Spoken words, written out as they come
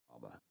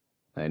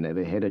They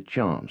never had a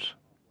chance.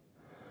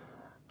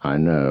 I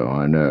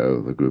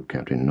know, the group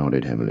captain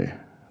nodded heavily.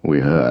 We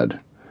heard.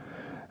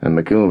 And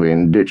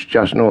McIlvaine ditched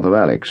just north of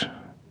Alex.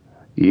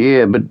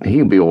 Yeah, but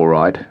he'll be all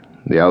right.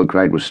 The old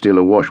crate was still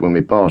awash when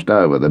we passed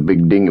over. The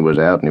big dinghy was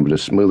out and it was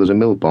as smooth as a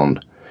mill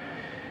pond.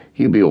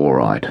 He'll be all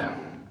right,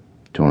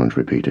 Torrance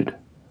repeated.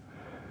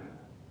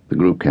 The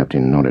group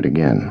captain nodded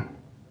again.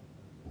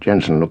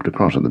 Jensen looked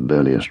across at the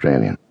burly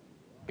Australian.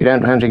 You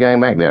don't fancy going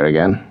back there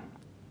again?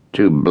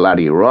 Too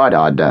bloody right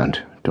I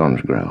don't,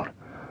 Torrance growled.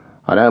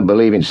 I don't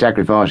believe in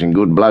sacrificing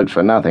good blokes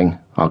for nothing.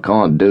 I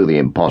can't do the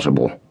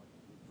impossible.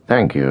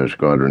 Thank you,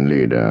 squadron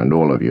leader, and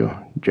all of you.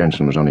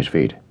 Jensen was on his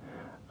feet.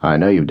 I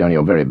know you've done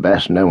your very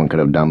best. No one could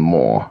have done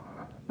more.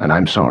 And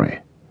I'm sorry.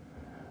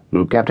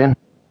 Group captain?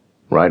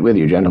 Right with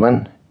you,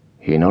 gentlemen.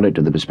 He nodded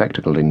to the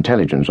bespectacled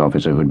intelligence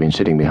officer who had been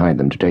sitting behind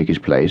them to take his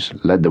place,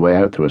 led the way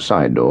out through a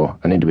side door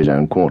and into his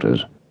own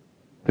quarters.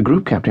 The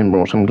group captain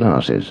brought some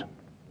glasses.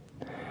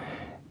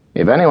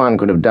 If anyone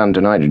could have done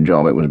tonight's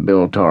job, it was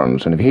Bill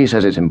Torrance, and if he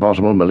says it's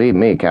impossible, believe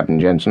me, Captain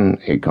Jensen,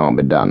 it can't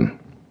be done.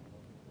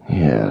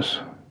 Yes.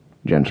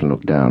 Jensen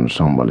looked down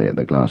somberly at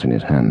the glass in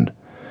his hand.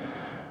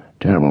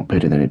 Terrible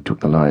pity that it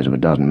took the lives of a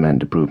dozen men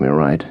to prove me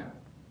right.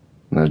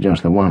 There's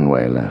just the one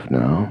way left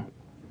now.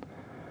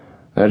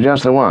 There's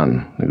just the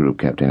one, the group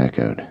captain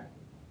echoed.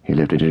 He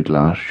lifted his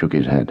glass, shook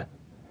his head.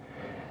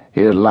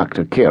 Here's luck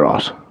to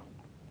Kiros.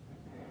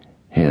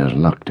 Here's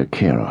luck to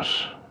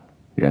Kiros,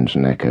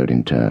 Jensen echoed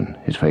in turn.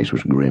 His face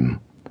was grim.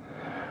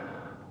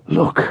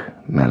 Look,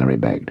 Mallory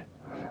begged.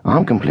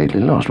 I'm completely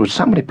lost. Would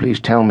somebody please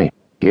tell me?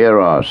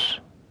 Kiros,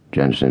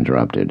 Jensen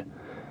interrupted.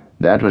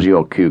 That was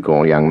your cue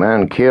call, young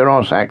man.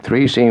 Kiros, Act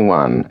 3, Scene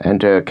 1.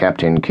 Enter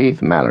Captain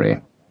Keith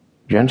Mallory.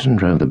 Jensen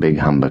drove the big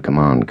Humber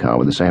command car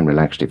with the same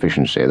relaxed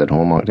efficiency that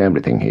hallmarked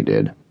everything he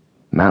did.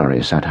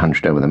 Mallory sat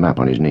hunched over the map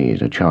on his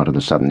knees, a chart of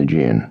the southern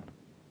Aegean.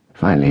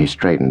 Finally he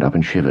straightened up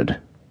and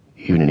shivered.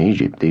 Even in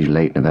Egypt, these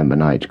late November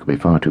nights could be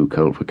far too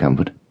cold for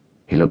comfort.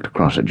 He looked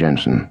across at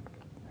Jensen.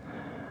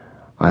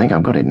 I think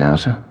I've got it now,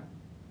 sir.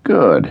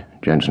 Good.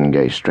 Jensen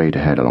gazed straight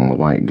ahead along the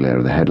white glare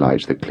of the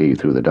headlights that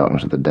cleaved through the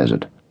darkness of the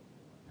desert.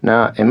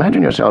 Now,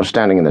 imagine yourself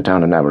standing in the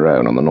town of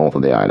Navarone on the north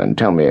of the island.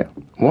 Tell me,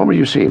 what would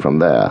you see from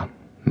there?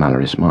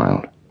 Mallory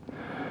smiled.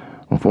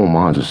 Well, 4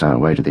 miles or so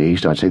away to the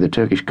east, I'd see the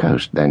Turkish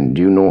coast. Then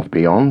due north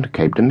beyond,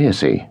 Cape de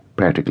Mircea.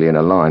 Practically in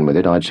a line with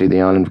it, I'd see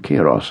the island of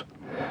Kiros.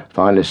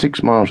 Finally,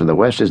 6 miles to the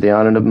west is the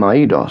island of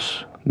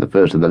Maidos, the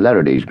first of the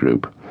Lerides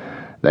group.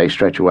 They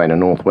stretch away in a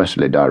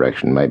northwesterly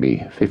direction,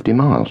 maybe 50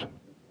 miles.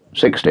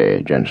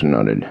 60, Jensen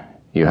nodded.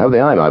 You have the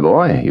eye, my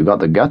boy. You've got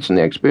the guts and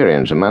the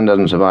experience. A man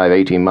doesn't survive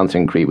 18 months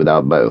in Crete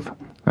without both.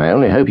 I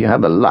only hope you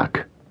have the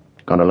luck.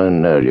 God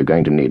alone knows you're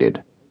going to need it.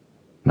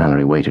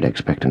 Mallory waited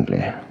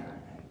expectantly.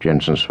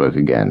 Jensen spoke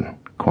again,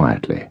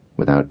 quietly,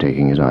 without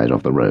taking his eyes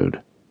off the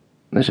road.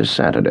 This is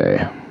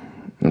Saturday.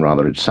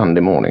 Rather, it's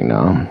Sunday morning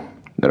now.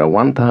 There are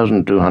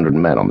 1,200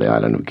 men on the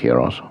island of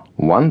Kiros.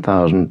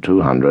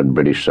 1,200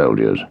 British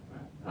soldiers,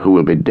 who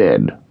will be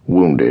dead,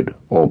 wounded,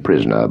 or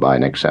prisoner by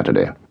next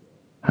Saturday.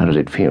 How does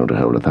it feel to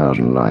hold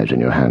 1,000 lives in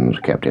your hands,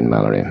 Captain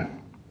Mallory?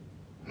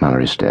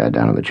 Mallory stared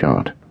down at the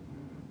chart.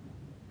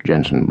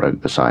 Jensen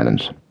broke the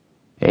silence.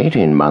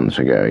 18 months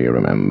ago, you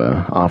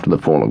remember, after the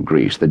fall of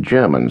Greece, the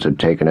Germans had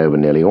taken over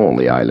nearly all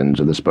the islands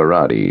of the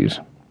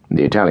Sporades.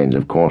 The Italians,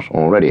 of course,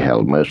 already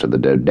held most of the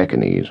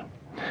Dodecanese.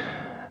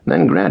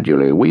 Then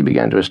gradually we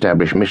began to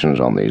establish missions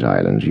on these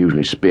islands,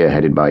 usually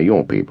spearheaded by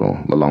your people,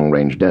 the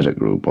Long-Range Desert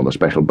Group or the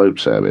Special Boat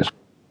Service.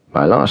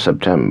 By last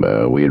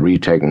September, we had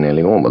retaken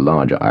nearly all the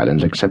larger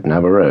islands except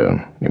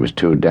Navarone. It was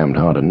too damned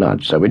hard a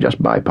nut, so we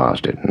just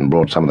bypassed it and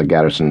brought some of the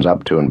garrisons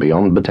up to and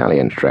beyond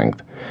battalion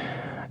strength.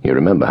 You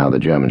remember how the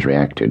Germans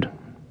reacted.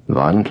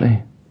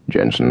 Violently?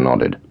 Jensen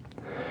nodded.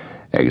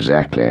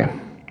 Exactly.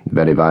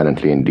 Very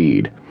violently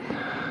indeed.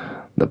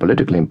 The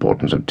political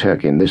importance of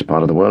Turkey in this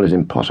part of the world is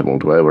impossible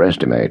to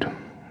overestimate.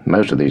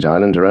 Most of these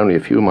islands are only a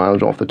few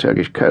miles off the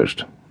Turkish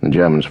coast. The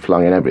Germans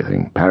flung in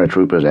everything.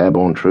 Paratroopers,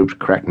 airborne troops,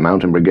 crack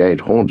mountain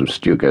brigades, hordes of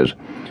Stukas.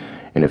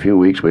 In a few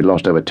weeks we'd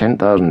lost over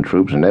 10,000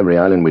 troops on every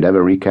island we'd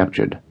ever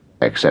recaptured,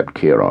 except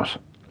Kiros.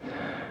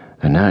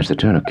 And now it's the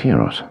turn of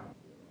Kiros.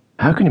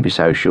 How can you be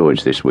so sure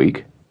it's this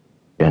week?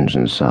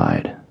 Jensen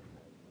sighed.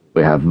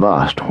 We have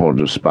vast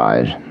hordes of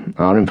spies.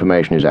 Our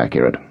information is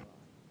accurate.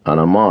 An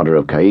armada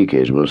of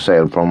Kaikis will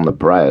sail from the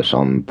Piraeus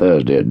on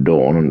Thursday at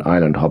dawn and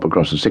island hop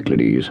across the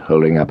Cyclades,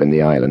 holding up in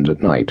the islands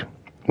at night.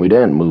 We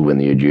daren't move in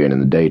the Aegean in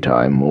the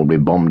daytime, or be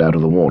bombed out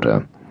of the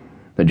water.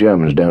 The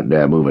Germans don't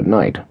dare move at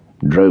night.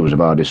 Droves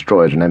of our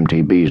destroyers and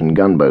MTBs and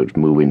gunboats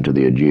move into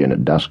the Aegean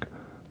at dusk.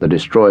 The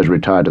destroyers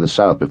retire to the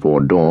south before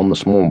dawn. The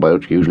small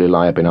boats usually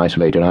lie up in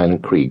isolated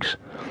island creeks.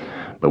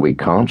 But we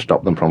can't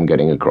stop them from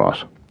getting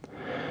across.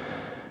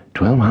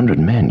 1,200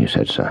 men, you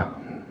said, sir?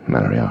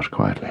 Mallory asked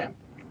quietly.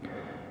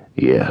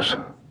 Yes,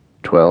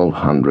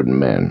 1,200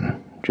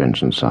 men,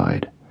 Jensen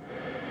sighed.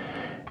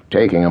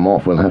 Taking them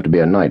off will have to be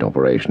a night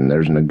operation.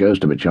 There isn't a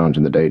ghost of a chance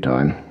in the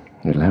daytime.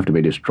 It'll have to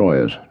be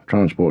destroyers.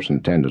 Transports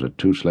and tenders are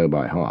too slow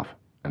by half,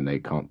 and they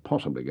can't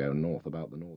possibly go north about the north.